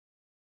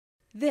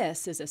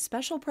This is a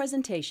special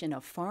presentation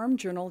of Farm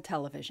Journal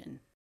Television.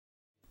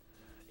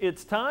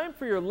 It's time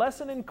for your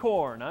lesson in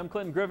corn. I'm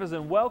Clinton Griffiths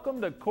and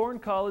welcome to Corn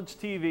College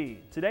TV.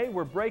 Today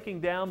we're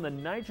breaking down the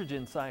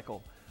nitrogen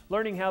cycle.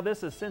 Learning how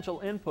this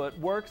essential input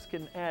works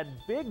can add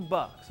big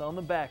bucks on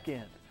the back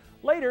end.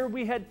 Later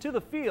we head to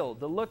the field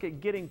to look at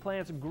getting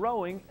plants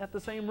growing at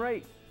the same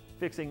rate,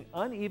 fixing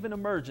uneven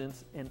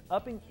emergence and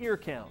upping ear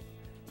count,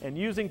 and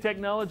using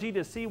technology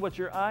to see what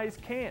your eyes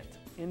can't.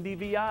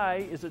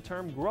 NDVI is a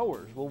term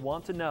growers will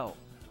want to know.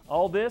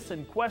 All this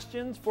and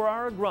questions for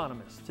our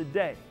agronomists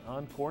today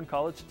on Corn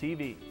College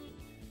TV.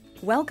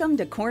 Welcome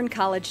to Corn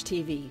College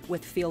TV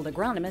with field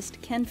agronomist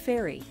Ken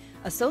Ferry,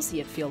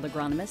 associate field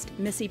agronomist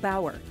Missy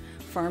Bauer,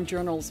 Farm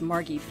Journal's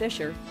Margie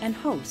Fisher, and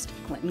host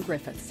Clinton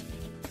Griffiths.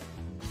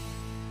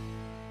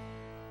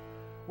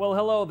 Well,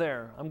 hello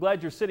there. I'm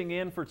glad you're sitting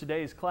in for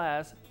today's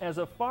class. As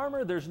a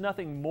farmer, there's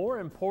nothing more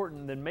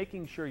important than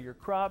making sure your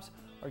crops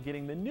are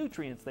getting the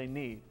nutrients they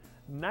need.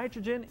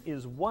 Nitrogen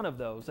is one of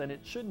those, and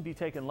it shouldn't be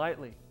taken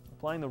lightly.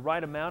 Applying the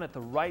right amount at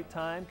the right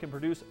time can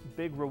produce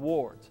big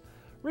rewards.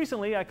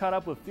 Recently, I caught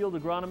up with field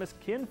agronomist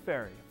Ken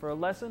Ferry for a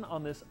lesson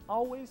on this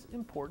always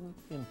important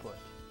input.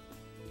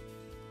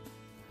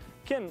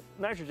 Ken,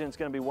 nitrogen is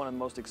going to be one of the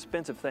most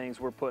expensive things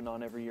we're putting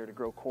on every year to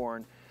grow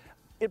corn.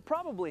 It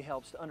probably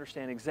helps to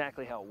understand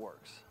exactly how it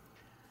works.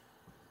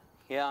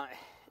 Yeah,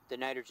 the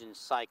nitrogen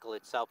cycle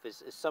itself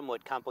is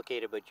somewhat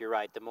complicated, but you're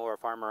right. The more a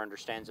farmer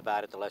understands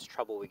about it, the less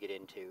trouble we get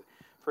into.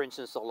 For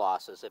instance, the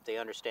losses. If they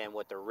understand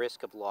what the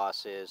risk of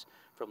loss is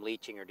from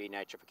leaching or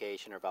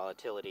denitrification or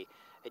volatility,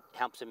 it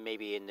helps them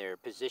maybe in their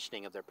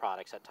positioning of their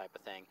products, that type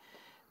of thing.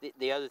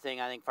 The other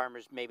thing I think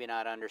farmers maybe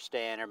not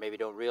understand or maybe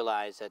don't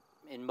realize that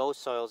in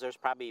most soils there's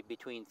probably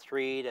between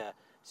 3,000 to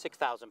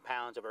 6,000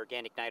 pounds of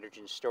organic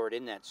nitrogen stored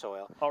in that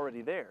soil.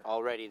 Already there.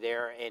 Already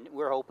there, and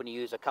we're hoping to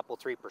use a couple,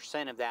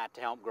 3% of that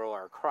to help grow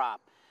our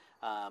crop.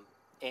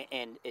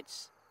 And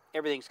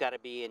everything's got to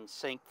be in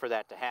sync for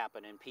that to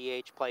happen, and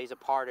pH plays a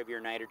part of your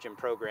nitrogen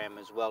program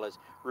as well as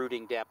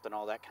rooting depth and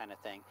all that kind of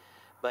thing.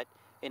 But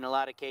in a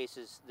lot of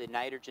cases, the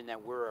nitrogen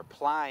that we're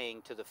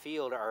applying to the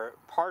field,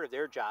 part of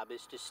their job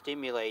is to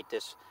stimulate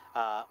this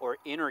or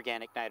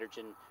inorganic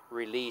nitrogen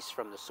release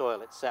from the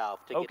soil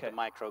itself to get the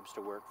microbes to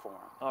work for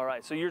them. All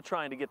right, so you're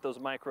trying to get those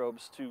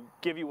microbes to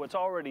give you what's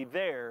already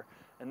there,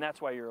 and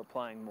that's why you're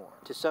applying more.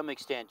 To some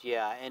extent,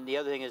 yeah. And the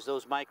other thing is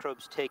those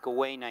microbes take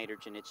away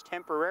nitrogen. It's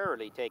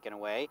temporarily taken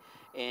away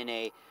in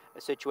a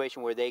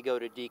situation where they go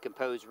to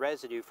decompose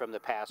residue from the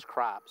past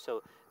crop.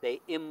 So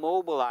they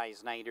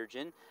immobilize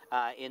nitrogen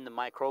in the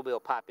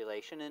microbial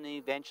population, and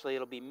eventually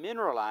it'll be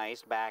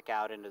mineralized back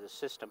out into the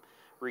system.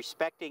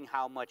 Respecting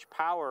how much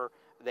power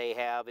they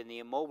have in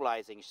the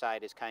immobilizing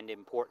side is kind of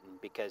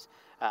important because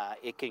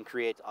it can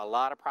create a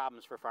lot of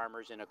problems for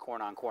farmers in a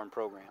corn-on-corn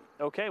program.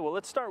 Okay, well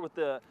let's start with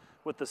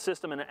the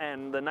system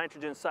and the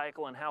nitrogen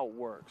cycle and how it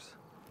works.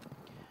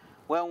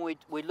 Well, when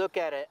we look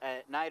at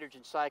a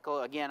nitrogen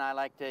cycle, again, I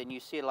like to, and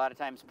you see it a lot of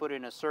times, put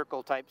in a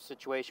circle type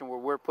situation where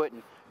we're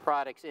putting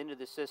products into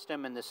the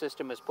system and the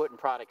system is putting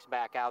products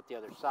back out the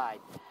other side.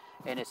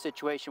 In a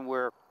situation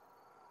where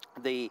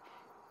the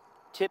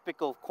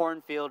typical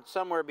cornfield,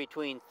 somewhere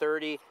between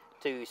 30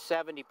 to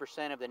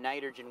 70% of the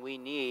nitrogen we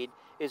need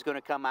is going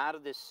to come out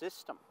of this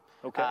system.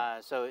 Okay.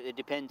 So it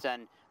depends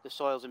on the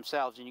soils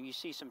themselves, and you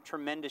see some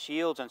tremendous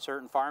yields on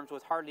certain farms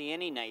with hardly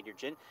any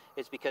nitrogen.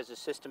 It's because the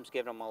system's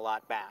giving them a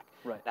lot back.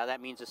 Right. Now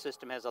that means the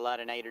system has a lot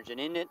of nitrogen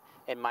in it,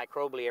 and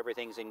microbially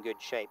everything's in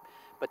good shape.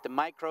 But the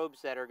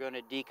microbes that are going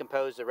to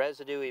decompose the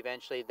residue,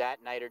 eventually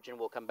that nitrogen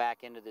will come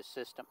back into the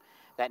system.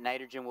 That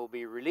nitrogen will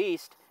be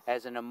released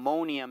as an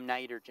ammonium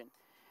nitrogen.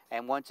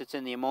 And once it's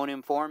in the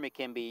ammonium form, it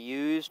can be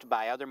used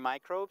by other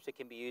microbes. It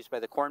can be used by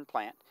the corn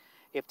plant.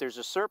 If there's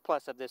a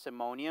surplus of this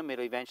ammonium,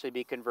 it'll eventually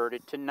be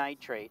converted to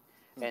nitrate.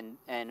 And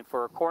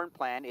for a corn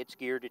plant, it's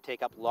geared to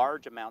take up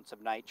large amounts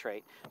of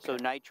nitrate. Okay. So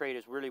nitrate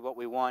is really what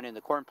we want in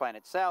the corn plant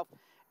itself,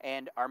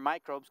 and our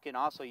microbes can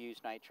also use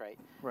nitrate.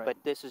 Right. But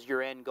this is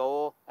your end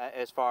goal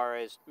as far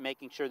as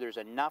making sure there's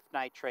enough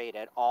nitrate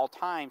at all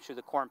times through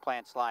the corn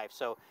plant's life.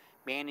 So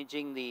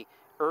managing the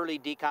early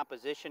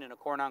decomposition in a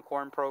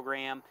corn-on-corn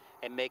program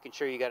and making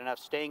sure you got enough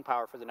staying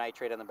power for the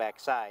nitrate on the back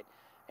side.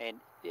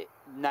 And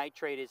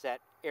nitrate is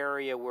that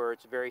area where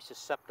it's very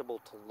susceptible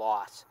to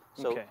loss.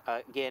 So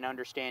again,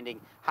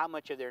 understanding how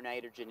much of their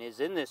nitrogen is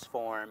in this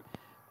form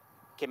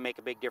can make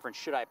a big difference.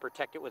 Should I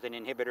protect it with an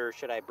inhibitor?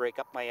 Should I break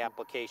up my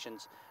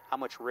applications? How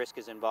much risk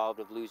is involved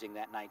of losing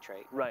that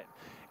nitrate? Right.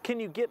 Can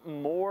you get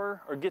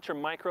more or get your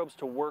microbes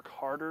to work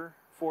harder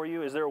for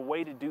you? Is there a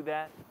way to do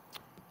that?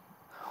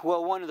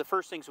 Well, one of the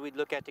first things we'd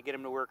look at to get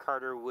them to work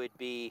harder would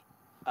be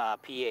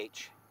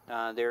pH.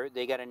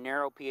 They got a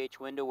narrow pH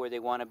window where they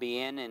want to be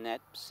in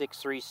that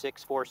 6.3,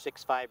 6.4,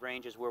 6.5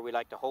 range is where we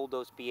like to hold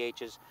those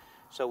pHs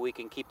so we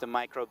can keep the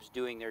microbes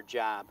doing their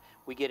job.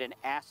 We get an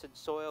acid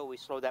soil, we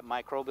slow that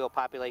microbial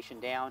population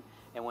down,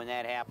 and when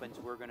that happens,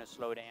 we're going to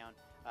slow down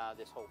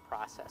this whole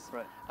process.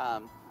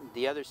 Right.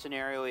 The other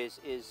scenario is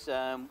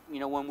you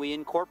know, when we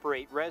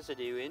incorporate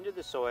residue into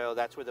the soil,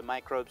 that's where the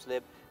microbes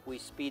live, we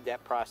speed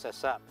that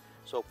process up.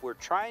 So if we're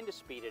trying to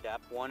speed it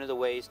up, one of the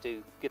ways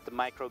to get the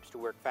microbes to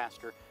work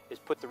faster is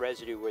put the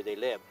residue where they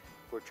live.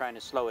 If we're trying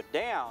to slow it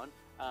down,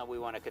 we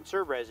want to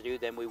conserve residue,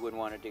 then we wouldn't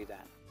want to do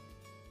that.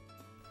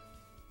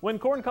 When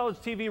Corn College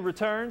TV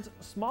returns,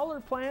 smaller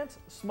plants,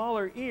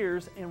 smaller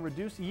ears, and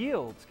reduced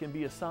yields can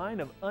be a sign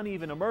of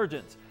uneven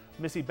emergence.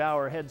 Missy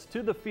Bauer heads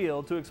to the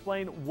field to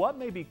explain what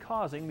may be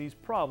causing these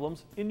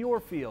problems in your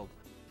field.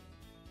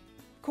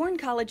 Corn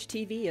College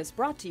TV is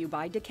brought to you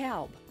by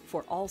DeKalb.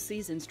 For all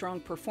season strong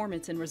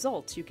performance and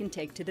results you can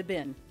take to the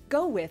bin.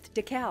 Go with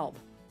DeKalb.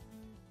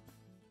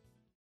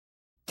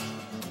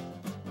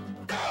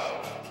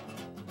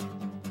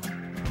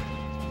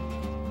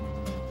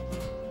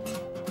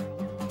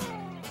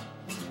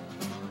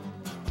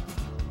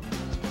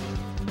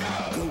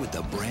 Go with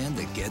the brand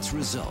that gets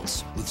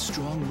results with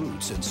strong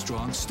roots and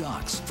strong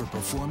stalks for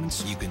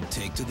performance you can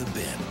take to the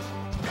bin.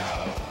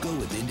 Go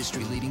with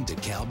industry-leading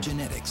DeKalb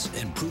genetics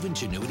and proven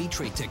Genuity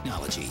trait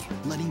technology,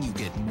 letting you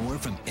get more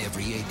from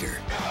every acre.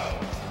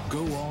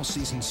 Go all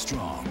season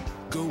strong.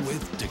 Go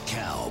with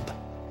DeKalb.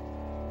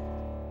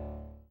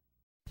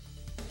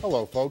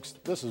 Hello folks,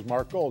 this is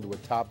Mark Gold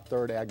with Top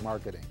Third Ag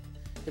Marketing.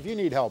 If you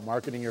need help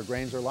marketing your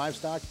grains or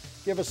livestock,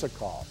 give us a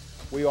call.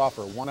 We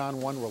offer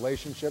one-on-one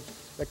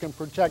relationships that can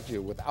protect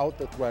you without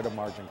the threat of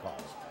margin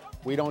calls.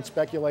 We don't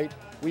speculate,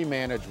 we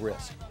manage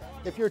risk.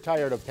 If you're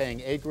tired of paying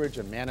acreage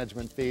and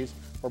management fees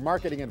for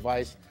marketing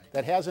advice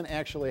that hasn't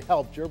actually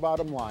helped your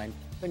bottom line,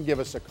 then give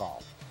us a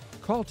call.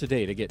 Call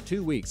today to get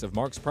 2 weeks of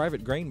Mark's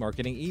private grain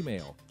marketing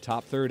email.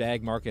 Top Third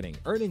Ag Marketing,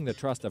 earning the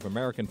trust of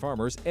American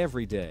farmers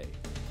every day.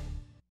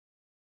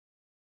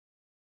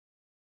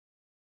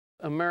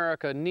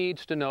 America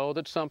needs to know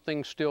that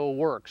something still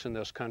works in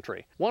this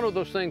country. One of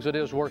those things that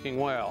is working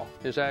well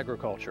is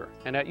agriculture.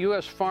 And at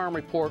U.S. Farm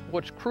Report,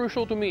 what's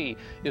crucial to me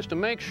is to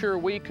make sure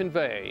we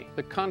convey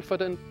the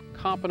confident,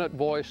 competent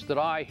voice that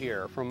I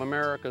hear from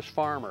America's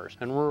farmers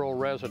and rural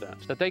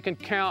residents, that they can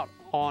count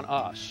on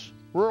us.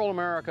 Rural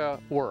America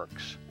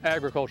works.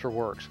 Agriculture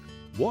works.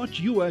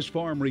 Watch U.S.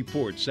 Farm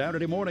Report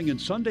Saturday morning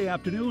and Sunday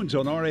afternoons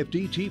on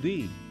RFD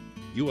TV.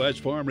 U.S.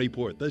 Farm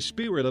Report, the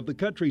spirit of the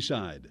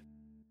countryside.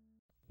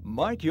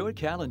 Mark your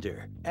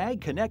calendar. Ag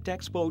Connect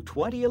Expo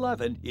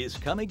 2011 is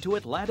coming to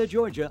Atlanta,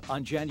 Georgia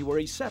on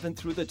January 7th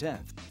through the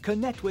 10th.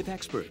 Connect with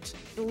experts.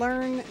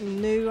 Learn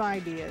new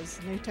ideas,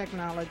 new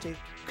technology.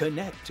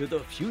 Connect to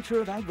the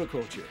future of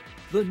agriculture,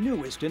 the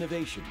newest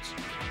innovations.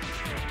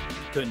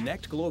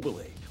 Connect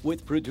globally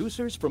with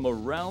producers from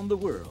around the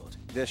world.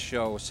 This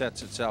show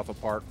sets itself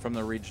apart from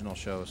the regional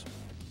shows.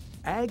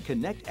 Ag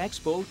Connect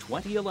Expo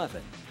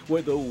 2011,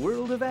 where the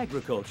world of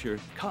agriculture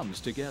comes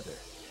together.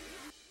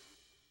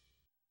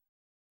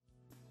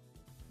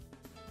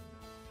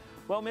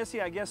 Well,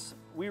 Missy, I guess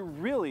we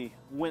really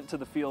went to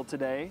the field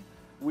today.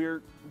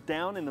 We're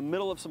down in the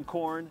middle of some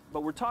corn,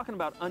 but we're talking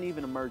about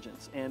uneven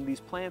emergence and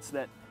these plants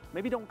that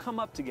maybe don't come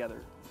up together.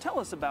 Tell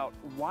us about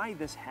why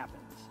this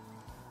happens.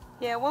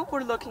 Yeah, what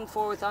we're looking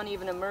for with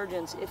uneven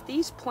emergence, if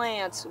these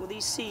plants,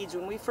 these seeds,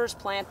 when we first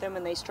plant them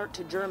and they start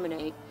to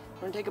germinate,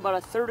 we're going to take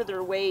about 1/3 of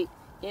their weight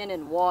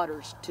in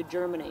waters to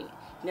germinate.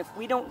 And if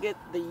we don't get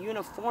the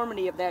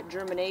uniformity of that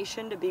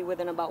germination to be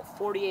within about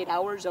 48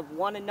 hours of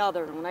one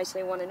another, and when I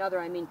say one another,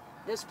 I mean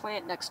this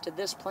plant next to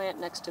this plant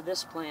next to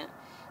this plant.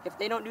 If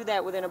they don't do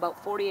that within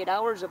about 48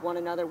 hours of one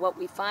another, what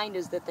we find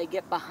is that they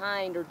get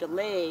behind or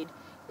delayed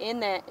in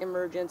that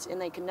emergence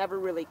and they can never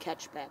really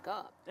catch back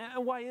up.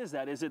 And why is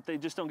that? Is it they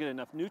just don't get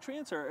enough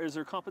nutrients, or is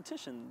there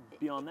competition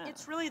beyond that?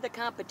 It's really the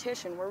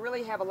competition. We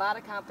really have a lot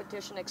of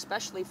competition,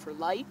 especially for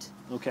light.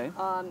 Okay.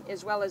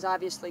 As well as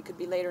obviously could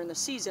be later in the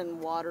season,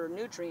 water,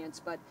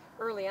 nutrients, but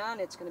early on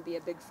it's going to be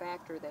a big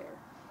factor there.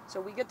 So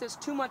we get this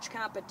too much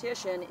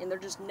competition and they're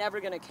just never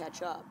going to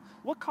catch up.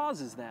 What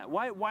causes that?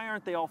 Why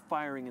aren't they all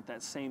firing at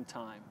that same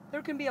time?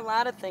 There can be a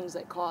lot of things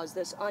that cause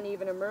this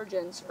uneven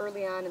emergence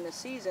early on in the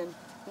season.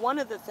 One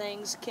of the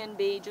things can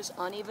be just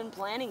uneven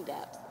planting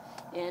depth.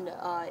 And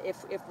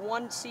if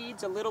one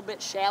seed's a little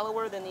bit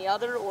shallower than the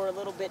other or a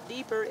little bit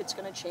deeper, it's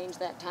going to change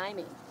that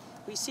timing.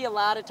 We see a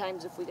lot of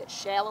times if we get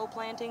shallow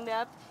planting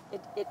depth,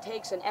 it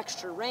takes an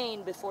extra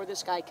rain before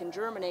this guy can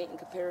germinate in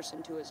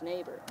comparison to his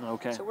neighbor.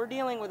 Okay. So we're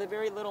dealing with a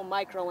very little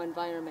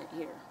microenvironment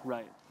here.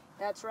 Right.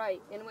 That's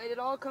right. And it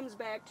all comes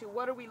back to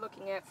what are we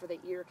looking at for the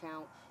ear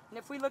count. And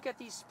if we look at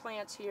these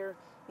plants here,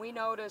 we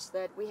notice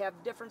that we have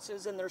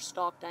differences in their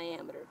stalk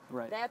diameter.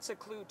 Right. That's a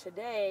clue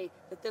today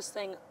that this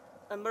thing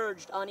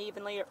emerged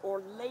unevenly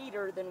or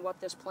later than what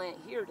this plant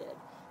here did.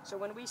 So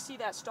when we see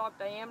that stalk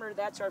diameter,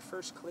 that's our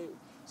first clue.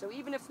 So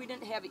even if we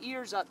didn't have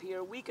ears up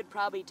here, we could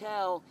probably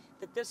tell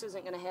that this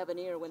isn't going to have an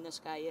ear when this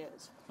guy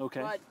is.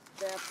 Okay. But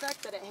the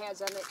effect that it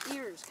has on the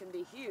ears can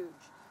be huge.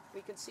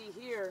 We can see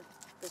here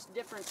this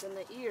difference in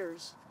the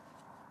ears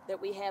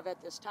that we have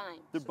at this time.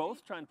 They're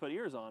both trying to put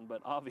ears on,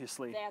 but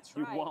obviously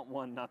you want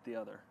one, not the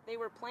other. They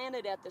were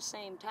planted at the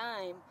same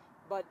time,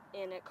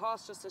 and it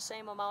cost us the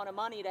same amount of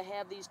money to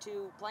have these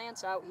two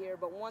plants out here,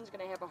 but one's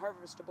going to have a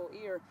harvestable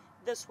ear.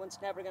 This one's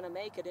never going to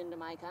make it into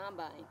my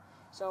combine.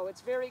 So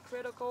it's very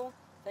critical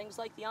Things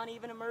like the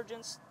uneven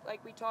emergence,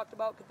 like we talked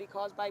about, could be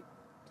caused by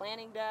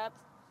planting depth,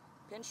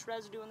 pinched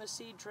residue in the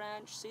seed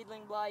trench,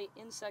 seedling blight,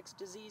 insects,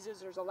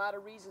 diseases. There's a lot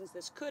of reasons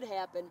this could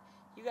happen.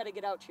 You got to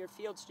get out to your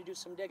fields to do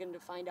some digging to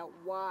find out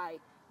why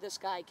this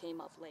guy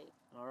came up late.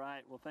 All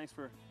right, well, thanks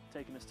for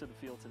taking us to the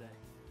field today.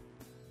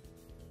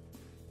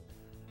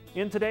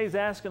 In today's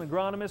Ask an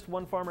Agronomist,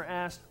 one farmer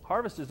asked,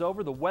 harvest is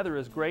over, the weather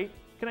is great.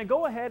 Can I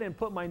go ahead and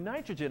put my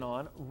nitrogen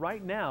on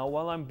right now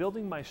while I'm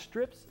building my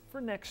strips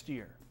for next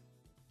year?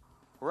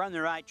 We're on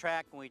the right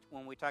track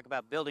when we talk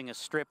about building a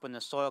strip when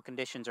the soil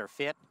conditions are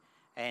fit.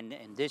 And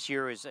this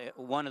year is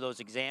one of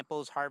those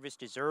examples.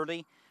 Harvest is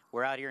early.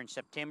 We're out here in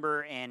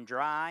September and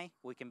dry.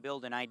 We can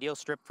build an ideal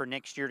strip for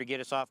next year to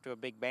get us off to a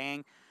big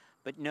bang.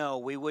 But no,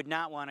 we would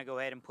not want to go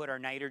ahead and put our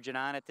nitrogen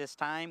on at this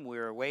time.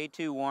 We're way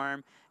too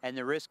warm, and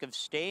the risk of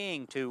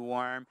staying too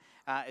warm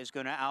is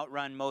going to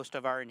outrun most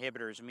of our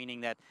inhibitors,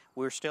 meaning that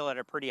we're still at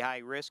a pretty high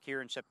risk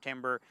here in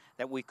September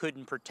that we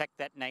couldn't protect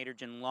that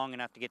nitrogen long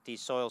enough to get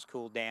these soils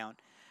cooled down.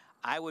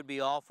 I would be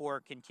all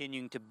for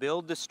continuing to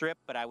build the strip,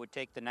 but I would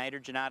take the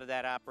nitrogen out of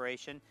that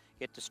operation,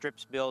 get the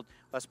strips built.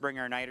 Let's bring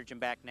our nitrogen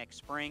back next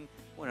spring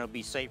when it'll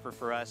be safer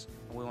for us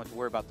and we won't have to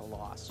worry about the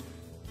loss.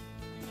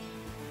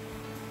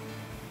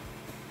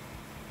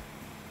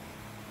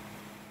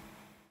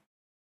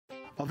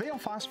 Avail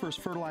Phosphorus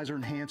Fertilizer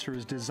Enhancer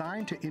is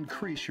designed to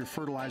increase your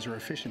fertilizer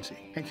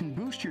efficiency and can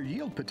boost your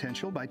yield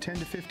potential by 10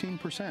 to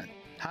 15%.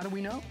 How do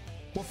we know?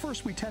 Well,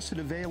 first we tested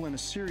Avail in a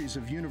series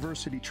of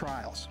university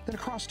trials, then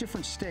across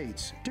different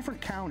states, different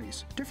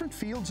counties, different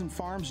fields and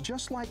farms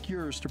just like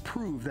yours to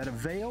prove that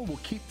Avail will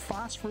keep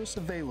phosphorus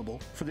available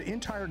for the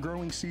entire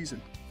growing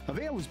season.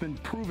 Avail has been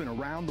proven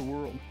around the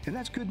world, and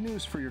that's good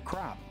news for your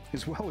crop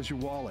as well as your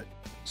wallet.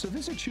 So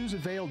visit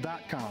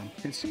chooseavail.com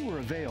and see where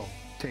Avail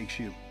takes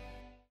you.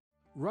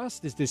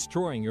 Rust is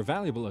destroying your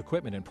valuable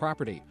equipment and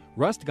property.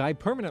 Rust Guy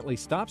permanently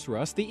stops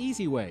rust the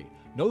easy way.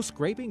 No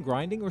scraping,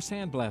 grinding, or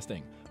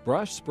sandblasting.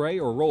 Brush, spray,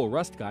 or roll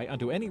Rust Guy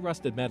onto any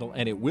rusted metal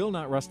and it will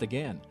not rust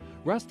again.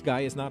 Rust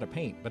Guy is not a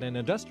paint, but an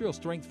industrial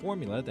strength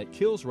formula that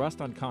kills rust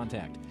on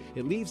contact.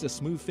 It leaves a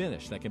smooth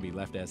finish that can be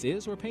left as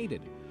is or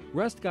painted.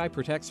 Rust Guy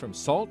protects from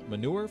salt,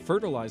 manure,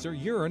 fertilizer,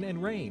 urine,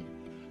 and rain.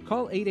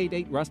 Call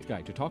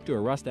 888-RUST-GUY to talk to a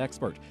rust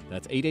expert.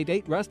 That's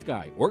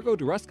 888-RUST-GUY or go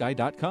to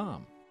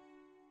rustguy.com.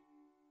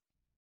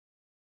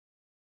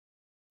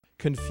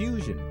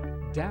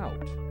 Confusion,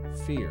 doubt,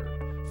 fear,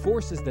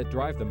 forces that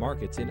drive the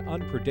markets in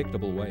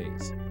unpredictable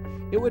ways.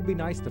 It would be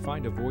nice to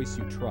find a voice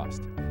you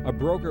trust, a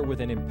broker with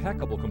an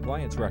impeccable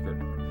compliance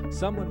record,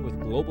 someone with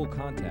global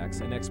contacts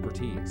and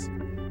expertise,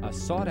 a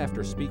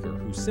sought-after speaker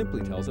who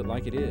simply tells it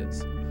like it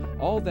is.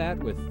 All that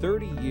with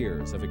 30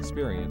 years of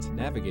experience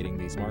navigating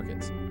these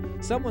markets.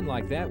 Someone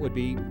like that would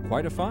be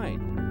quite a find.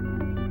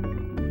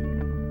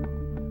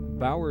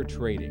 Bauer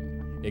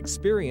Trading.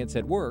 Experience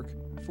at work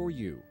for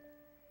you.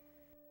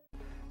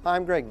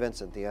 I'm Greg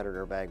Vincent, the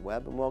editor of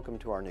AgWeb, and welcome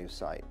to our new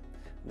site.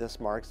 This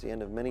marks the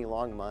end of many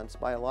long months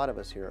by a lot of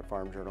us here at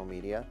Farm Journal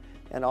Media,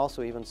 and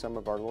also even some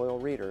of our loyal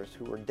readers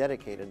who were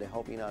dedicated to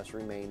helping us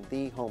remain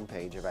the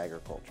homepage of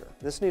agriculture.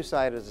 This new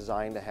site is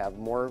designed to have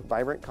more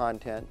vibrant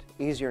content,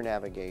 easier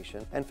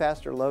navigation, and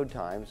faster load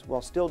times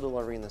while still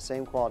delivering the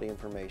same quality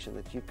information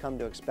that you've come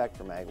to expect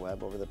from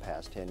AgWeb over the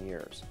past 10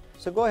 years.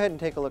 So go ahead and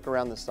take a look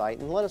around the site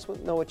and let us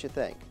know what you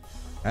think.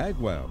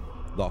 AgWeb,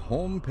 the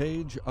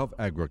homepage of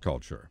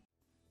agriculture.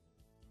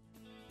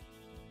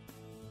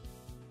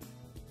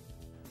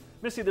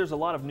 Missy, there's a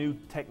lot of new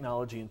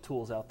technology and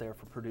tools out there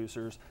for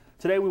producers.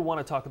 Today we want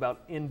to talk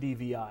about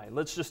NDVI.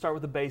 Let's just start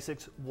with the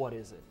basics. What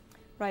is it?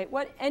 Right,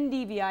 what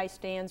NDVI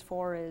stands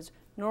for is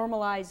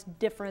Normalized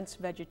Difference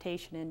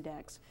Vegetation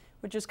Index,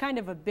 which is kind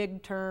of a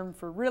big term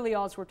for really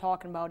all we're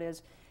talking about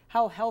is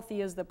how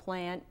healthy is the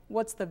plant,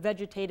 what's the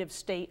vegetative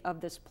state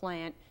of this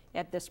plant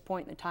at this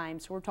point in time.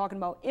 So we're talking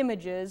about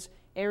images,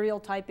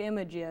 aerial type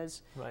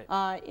images. Right.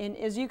 And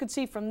as you can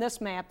see from this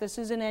map, this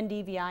is an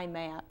NDVI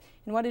map.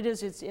 And what it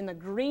is, it's in the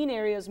green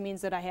areas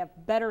means that I have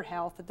better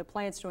health, that the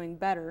plant's doing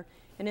better.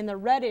 And in the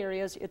red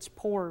areas, it's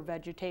poor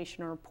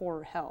vegetation or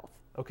poor health.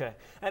 Okay.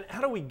 And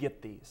how do we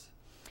get these?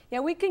 Yeah,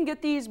 we can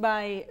get these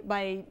by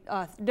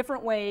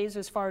different ways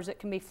as far as it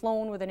can be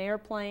flown with an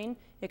airplane,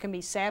 it can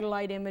be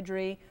satellite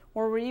imagery,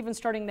 or we're even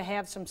starting to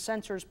have some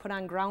sensors put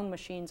on ground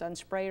machines on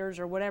sprayers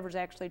or whatever's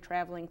actually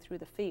traveling through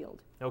the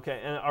field.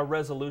 Okay, and our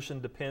resolution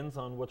depends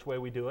on which way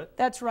we do it?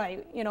 That's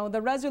right. You know,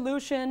 the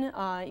resolution,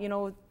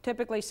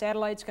 typically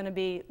satellite's going to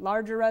be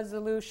larger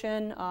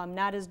resolution,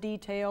 not as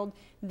detailed.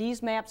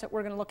 These maps that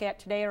we're going to look at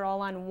today are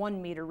all on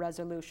 1 meter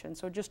resolution,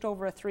 so just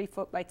over a 3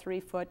 foot by 3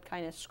 foot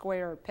kind of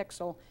square or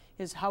pixel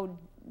is how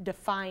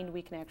defined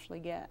we can actually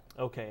get.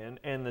 Okay,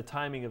 and the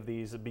timing of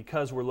these,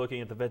 because we're looking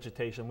at the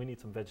vegetation, we need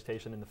some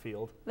vegetation in the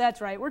field.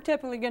 That's right. We're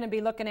typically going to be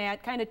looking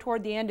at kind of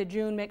toward the end of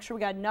June, make sure we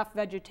got enough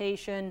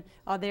vegetation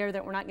there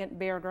that we're not getting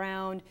bare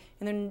ground,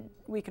 and then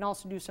we can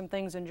also do some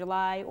things in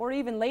July or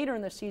even later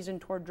in the season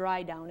toward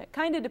dry down. It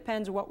kind of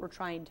depends what we're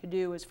trying to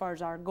do as far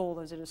as our goal.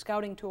 Is it a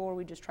scouting tool or are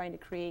we just trying to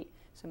create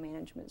some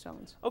management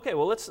zones. Okay,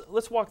 well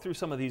let's walk through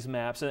some of these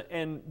maps,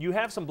 and you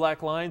have some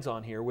black lines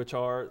on here, which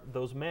are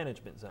those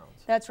management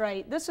zones. That's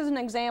right. This is an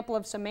example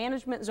of some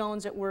management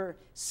zones that were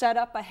set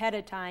up ahead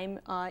of time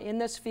in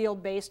this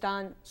field based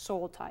on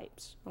soil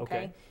types.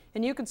 Okay.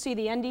 And you can see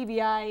the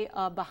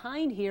NDVI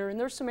behind here, and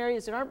there's some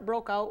areas that aren't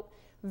broke out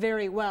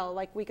very well.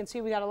 Like we can see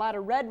we got a lot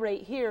of red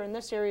right here, and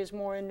this area is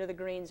more into the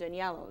greens and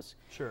yellows.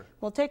 Sure.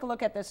 We'll take a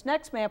look at this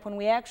next map when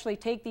we actually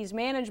take these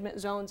management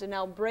zones and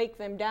now break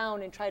them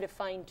down and try to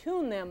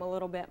fine-tune them a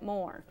little bit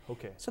more.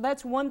 Okay. So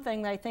that's one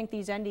thing that I think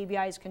these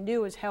NDVIs can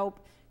do, is help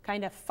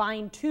kind of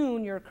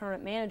fine-tune your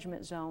current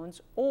management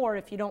zones, or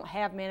if you don't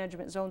have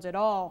management zones at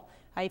all,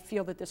 I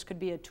feel that this could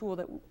be a tool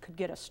that could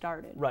get us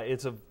started. Right,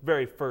 it's a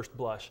very first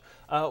blush.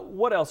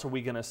 What else are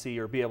we going to see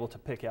or be able to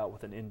pick out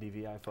with an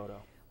NDVI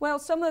photo? Well,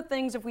 some of the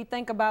things, if we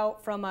think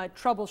about from a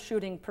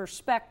troubleshooting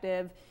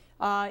perspective,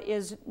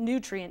 is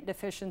nutrient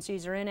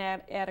deficiencies or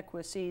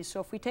inadequacies. So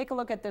if we take a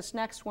look at this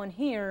next one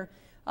here,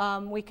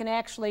 we can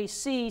actually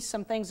see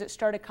some things that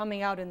started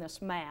coming out in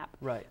this map.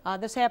 Right.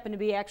 This happened to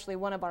be actually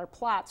one of our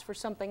plots for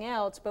something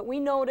else, but we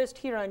noticed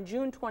here on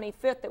June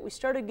 25th that we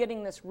started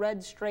getting this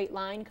red straight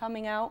line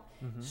coming out.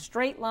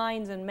 Straight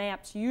lines and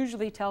maps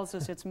usually tells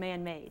us it's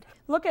man-made.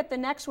 Look at the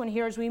next one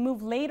here. As we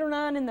move later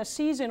on in the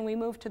season, we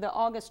move to the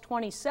August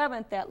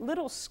 27th. That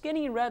little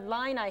skinny red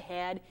line I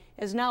had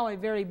is now a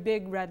very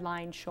big red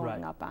line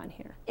showing up on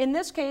here. In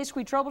this case,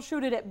 we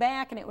troubleshooted it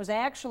back, and it was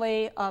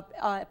actually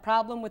a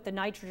problem with the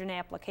nitrogen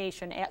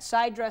application. At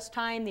side dress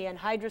time, the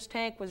anhydrous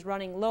tank was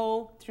running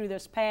low through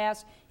this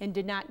pass and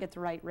did not get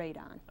the right rate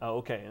on. Oh,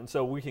 okay, and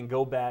so we can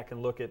go back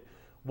and look at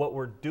what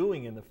we're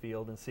doing in the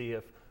field and see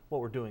if what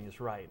we're doing is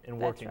right and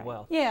working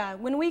well. Yeah,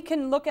 when we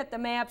can look at the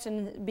maps,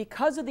 and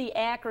because of the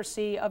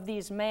accuracy of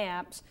these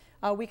maps,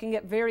 we can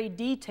get very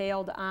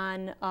detailed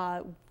on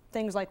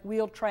things like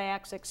wheel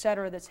tracks, et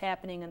cetera, that's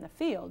happening in the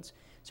fields.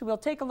 So we'll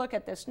take a look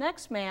at this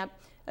next map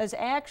as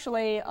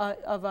actually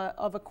of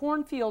a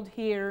cornfield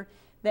here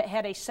that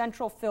had a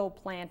central fill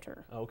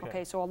planter.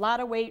 Okay, so a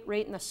lot of weight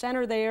right in the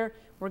center there.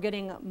 We're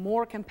getting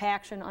more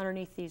compaction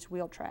underneath these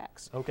wheel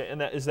tracks. Okay,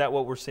 and is that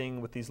what we're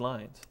seeing with these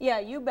lines? Yeah,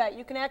 you bet.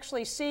 You can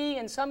actually see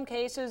in some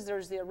cases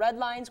there's the red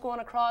lines going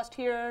across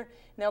here, and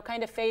they'll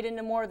kind of fade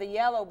into more of the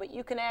yellow, but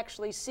you can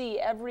actually see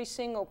every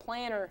single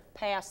planter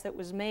pass that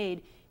was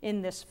made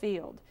in this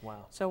field.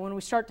 Wow. So when we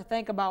start to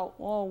think about,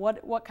 oh,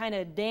 what kind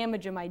of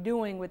damage am I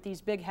doing with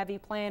these big heavy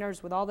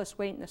planters with all this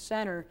weight in the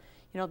center,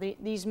 you know,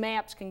 these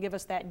maps can give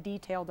us that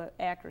detailed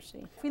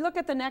accuracy. If we look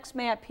at the next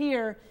map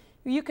here,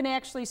 you can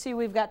actually see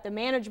we've got the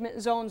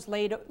management zones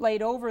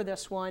laid over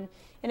this one,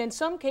 and in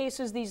some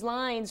cases these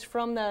lines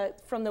from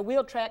the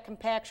wheel track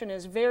compaction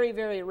is very,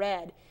 very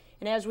red.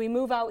 And as we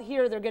move out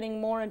here, they're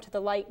getting more into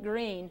the light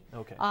green.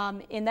 Okay.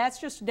 And that's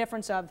just a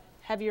difference of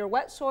heavier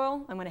wet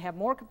soil, I'm going to have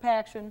more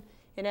compaction,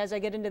 and as I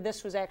get into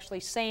this was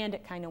actually sand,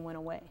 it kind of went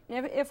away.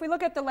 If we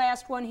look at the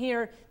last one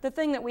here, the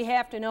thing that we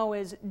have to know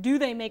is, do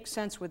they make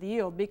sense with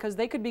yield? Because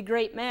they could be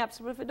great maps,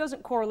 but if it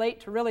doesn't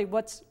correlate to really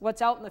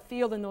what's out in the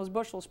field in those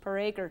bushels per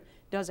acre,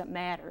 doesn't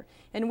matter.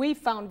 And we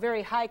found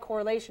very high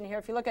correlation here.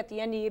 If you look at the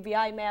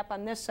NDVI map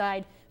on this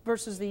side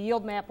versus the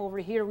yield map over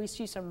here, we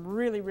see some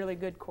really, really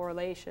good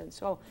correlation.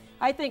 So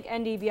I think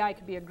NDVI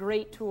could be a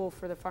great tool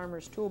for the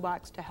farmer's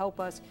toolbox to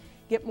help us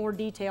get more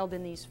detailed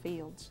in these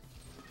fields.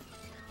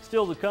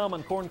 Still to come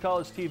on Corn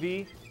College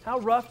TV, how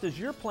rough does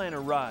your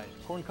planter ride?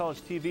 Corn College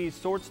TV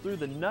sorts through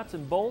the nuts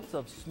and bolts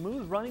of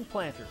smooth running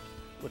planters,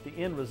 with the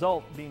end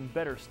result being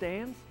better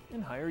stands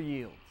and higher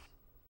yields.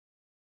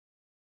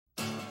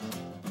 Go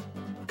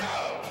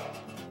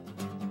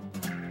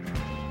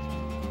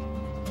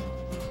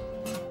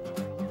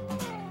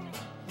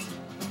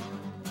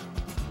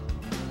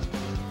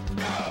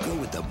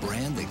with the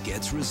brand that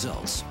gets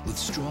results, with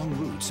strong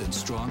roots and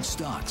strong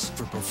stalks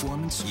for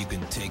performance you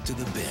can take to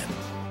the bin.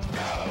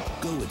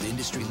 Go with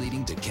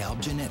industry-leading DeKalb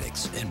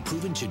genetics and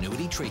proven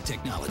Genuity trait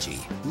technology,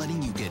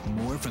 letting you get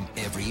more from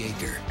every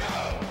acre.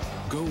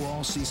 Go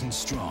all season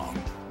strong.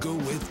 Go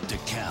with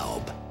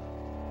DeKalb.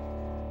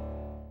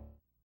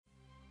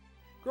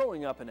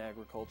 Growing up in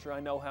agriculture,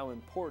 I know how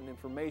important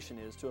information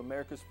is to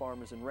America's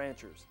farmers and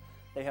ranchers.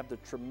 They have the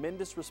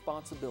tremendous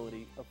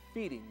responsibility of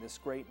feeding this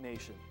great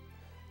nation.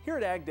 Here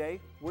at Ag Day,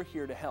 we're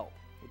here to help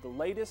with the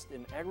latest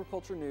in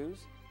agriculture news,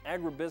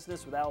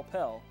 agribusiness with Al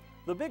Pell,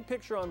 the big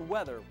picture on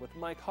weather with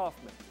Mike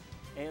Hoffman,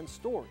 and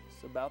stories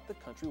about the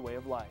country way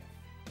of life.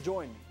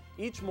 Join me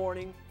each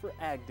morning for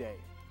Ag Day,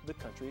 the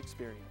country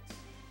experience.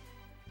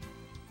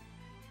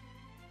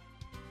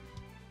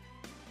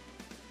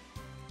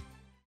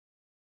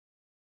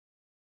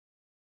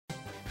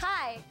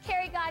 Hi,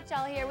 Carrie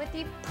Gottschall here with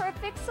the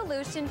perfect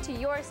solution to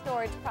your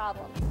storage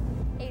problem.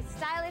 A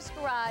stylish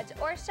garage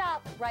or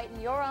shop right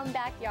in your own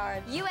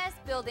backyard. US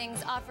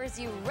Buildings offers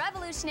you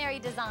revolutionary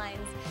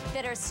designs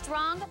that are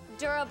strong,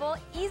 durable,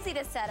 easy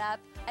to set up,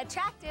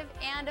 attractive,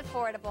 and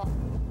affordable.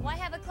 Why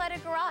have a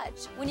cluttered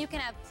garage when you can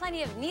have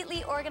plenty of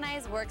neatly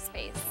organized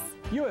workspace?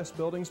 US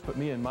Buildings put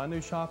me in my new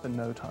shop in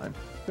no time.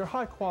 Their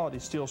high-quality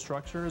steel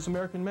structure is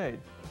American-made.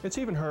 It's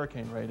even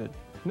hurricane-rated.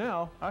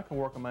 Now, I can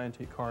work on my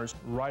antique cars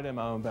right in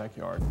my own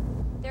backyard.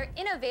 Their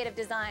innovative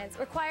designs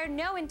require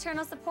no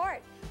internal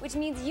support, which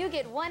means you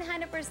get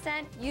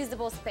 100%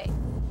 usable space.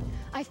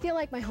 I feel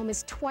like my home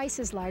is twice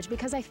as large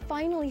because I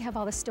finally have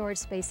all the storage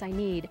space I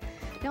need.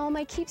 Now all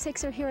my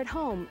keepsakes are here at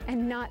home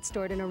and not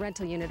stored in a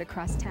rental unit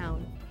across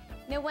town.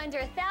 No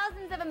wonder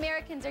thousands of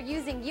Americans are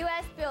using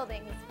U.S.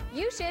 Buildings.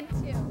 You should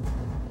too.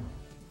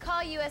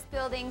 Call U.S.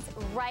 Buildings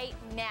right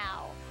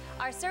now.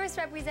 Our service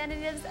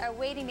representatives are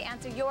waiting to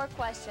answer your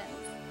questions.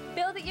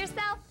 Build it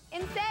yourself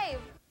and save.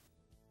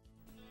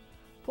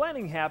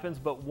 Planting happens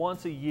but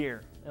once a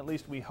year. At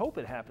least we hope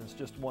it happens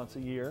just once a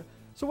year.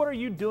 So what are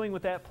you doing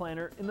with that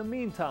planter in the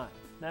meantime?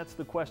 That's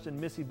the question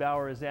Missy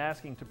Bauer is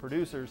asking to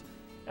producers.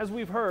 As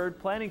we've heard,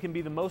 planting can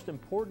be the most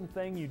important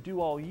thing you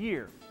do all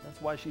year. That's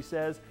why she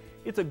says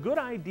it's a good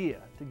idea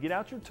to get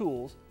out your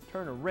tools,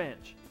 turn a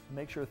wrench, and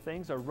make sure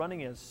things are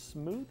running as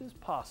smooth as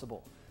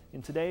possible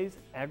in today's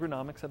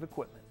agronomics of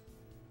equipment.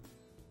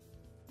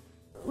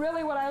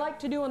 Really what I like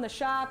to do in the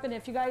shop, and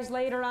if you guys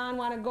later on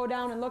want to go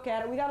down and look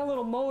at it, we got a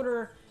little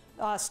motor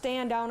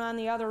stand down on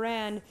the other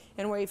end,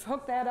 and we've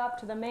hooked that up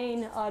to the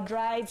main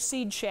drive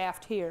seed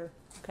shaft here,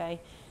 okay?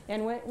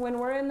 And when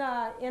we're in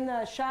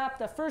the shop,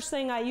 the first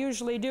thing I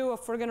usually do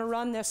if we're going to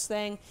run this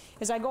thing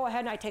is I go ahead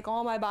and I take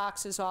all my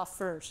boxes off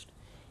first.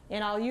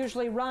 And I'll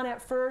usually run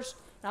it first,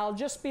 and I'll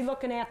just be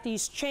looking at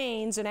these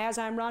chains, and as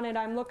I'm running,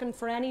 I'm looking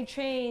for any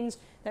chains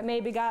that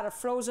maybe got a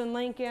frozen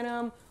link in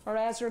them, or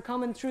as they're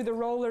coming through the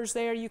rollers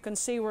there, you can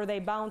see where they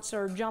bounce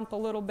or jump a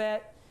little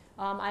bit.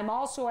 I'm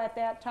also at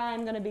that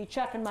time going to be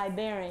checking my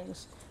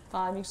bearings.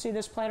 You can see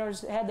this planter's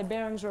had the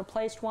bearings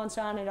replaced once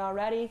on it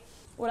already.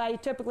 What I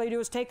typically do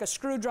is take a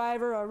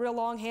screwdriver, a real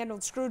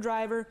long-handled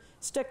screwdriver,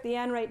 stick the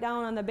end right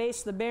down on the base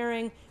of the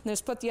bearing, and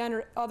just put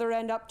the other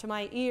end up to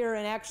my ear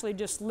and actually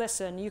just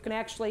listen. You can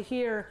actually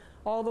hear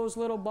all those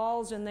little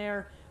balls in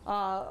there,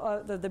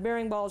 the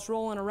bearing balls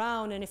rolling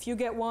around, and if you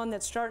get one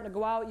that's starting to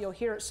go out, you'll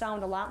hear it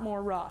sound a lot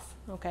more rough,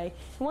 okay?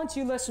 Once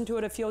you listen to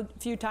it a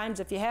few times,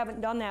 if you haven't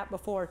done that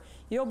before,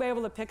 you'll be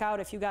able to pick out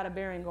if you got a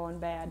bearing going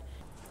bad.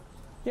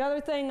 The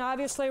other thing,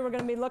 obviously, we're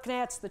going to be looking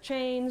at is the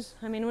chains.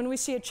 I mean, when we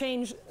see a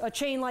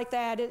chain like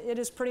that, it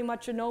is pretty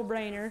much a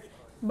no-brainer.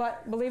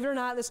 But believe it or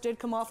not, this did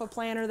come off a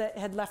planter that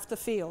had left the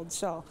field.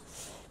 So,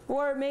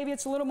 or maybe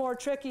it's a little more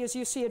tricky as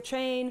you see a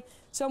chain.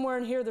 Somewhere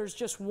in here, there's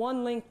just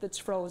one link that's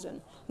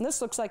frozen. And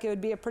this looks like it would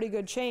be a pretty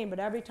good chain, but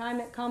every time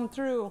it come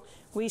through,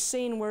 we've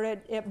seen where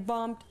it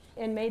bumped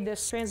and made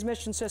this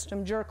transmission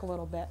system jerk a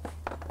little bit.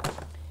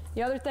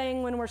 The other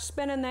thing when we're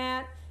spinning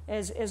that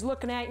is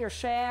looking at your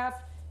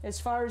shaft. As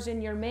far as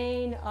in your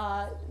main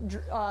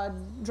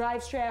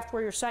drive shaft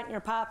where you're setting your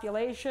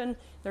population,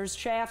 there's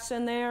shafts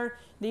in there.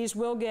 These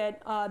will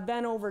get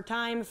bent over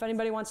time. If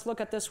anybody wants to look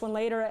at this one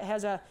later, it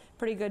has a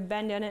pretty good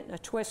bend in it and a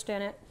twist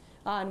in it.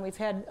 And we've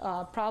had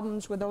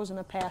problems with those in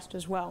the past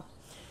as well.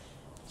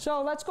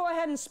 So let's go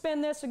ahead and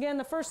spin this again.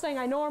 The first thing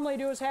I normally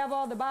do is have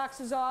all the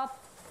boxes off.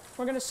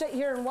 We're going to sit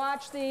here and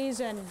watch these,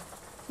 and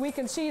we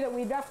can see that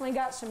we definitely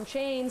got some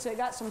chains that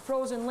got some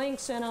frozen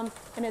links in them,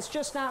 and it's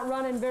just not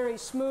running very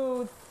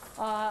smooth.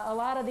 A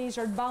lot of these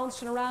are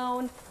bouncing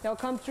around. They'll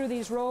come through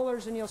these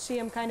rollers and you'll see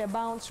them kind of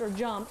bounce or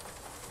jump.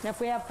 And if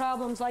we have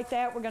problems like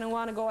that, we're going to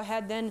want to go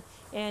ahead then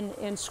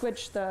and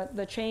switch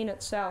the chain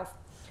itself.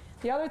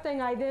 The other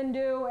thing I then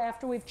do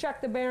after we've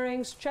checked the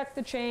bearings, checked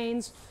the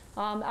chains,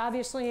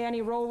 obviously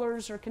any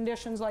rollers or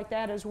conditions like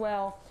that as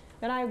well,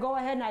 then I go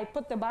ahead and I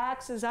put the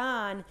boxes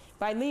on,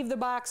 but I leave the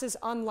boxes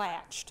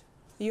unlatched.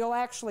 You'll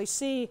actually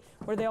see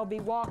where they'll be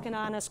walking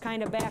on us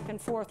kind of back and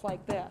forth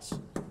like this.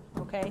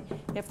 Okay?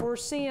 If we're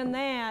seeing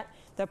that,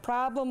 the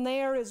problem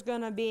there is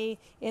going to be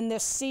in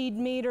this seed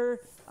meter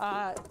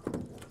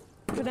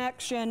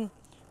connection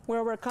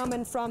where we're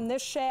coming from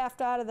this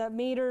shaft out of the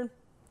meter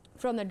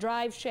from the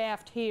drive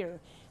shaft here.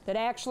 That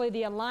actually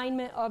the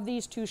alignment of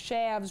these two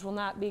shafts will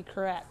not be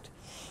correct.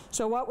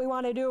 So what we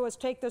want to do is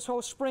take this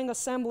whole spring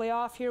assembly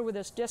off here with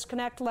this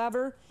disconnect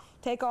lever,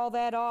 take all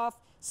that off,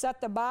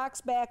 set the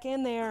box back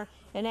in there,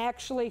 and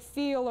actually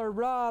feel or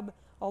rub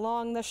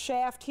along the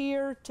shaft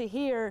here to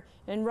here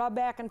and rub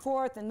back and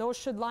forth, and those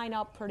should line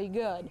up pretty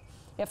good.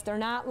 If they're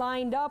not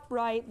lined up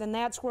right, then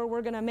that's where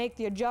we're going to make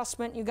the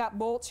adjustment. You got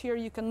bolts here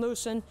you can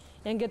loosen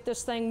and get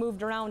this thing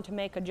moved around to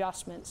make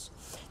adjustments.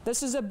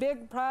 This is a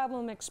big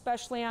problem,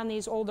 especially on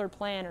these older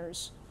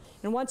planters.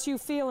 And once you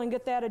feel and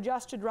get that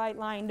adjusted right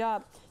lined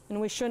up,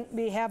 then we shouldn't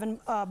be having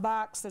a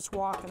box that's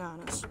walking on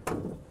us.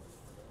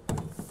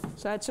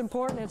 So that's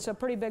important. It's a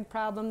pretty big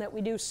problem that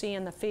we do see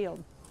in the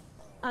field.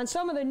 On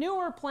some of the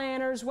newer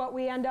planters, what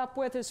we end up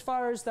with as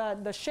far as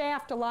the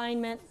shaft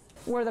alignment,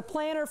 where the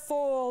planter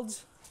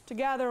folds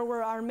together,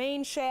 where our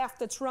main shaft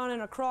that's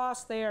running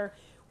across there,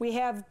 we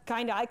have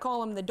kind of, I call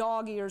them the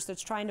dog ears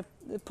that's trying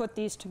to put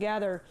these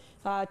together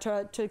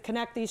to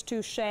connect these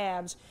two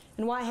shafts.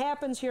 And what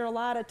happens here a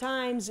lot of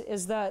times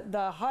is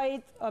the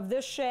height of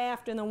this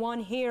shaft and the one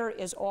here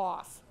is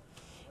off.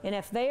 And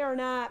if they are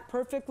not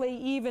perfectly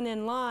even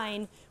in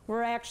line,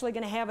 we're actually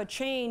going to have a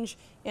change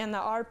in the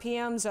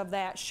RPMs of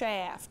that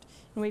shaft.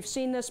 And we've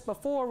seen this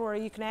before where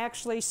you can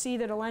actually see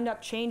that it'll end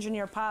up changing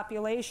your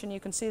population. You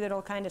can see that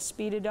it'll kind of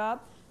speed it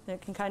up, and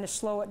it can kind of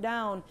slow it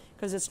down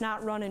because it's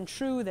not running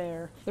true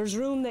there. There's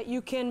room that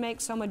you can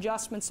make some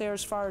adjustments there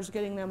as far as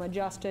getting them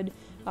adjusted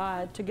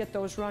to get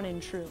those running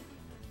true.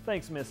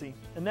 Thanks, Missy.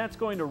 And that's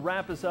going to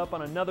wrap us up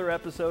on another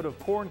episode of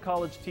Corn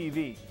College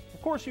TV.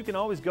 Of course, you can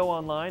always go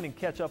online and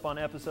catch up on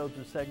episodes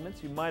or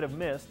segments you might have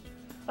missed.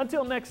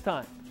 Until next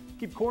time,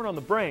 keep corn on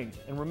the brain,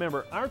 and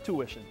remember, our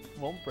tuition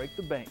won't break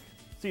the bank.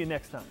 See you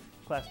next time.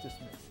 Class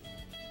dismissed.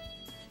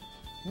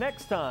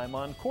 Next time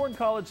on Corn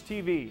College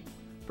TV,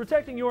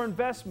 protecting your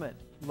investment.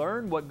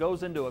 Learn what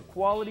goes into a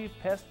quality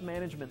pest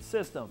management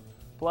system.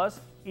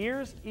 Plus,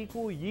 ears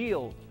equal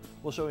yield.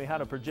 We'll show you how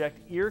to project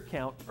ear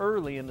count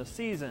early in the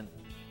season.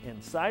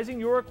 And sizing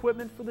your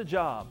equipment for the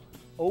job.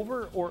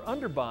 Over or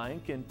under buying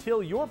can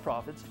till your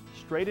profits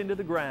straight into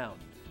the ground.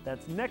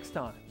 That's next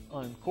time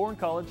on Corn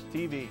College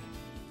TV.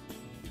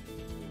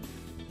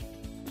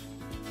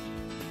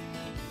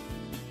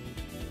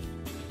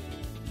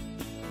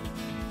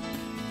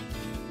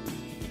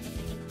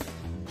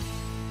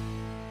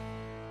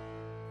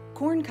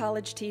 Corn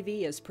College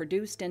TV is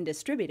produced and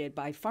distributed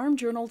by Farm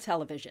Journal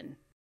Television.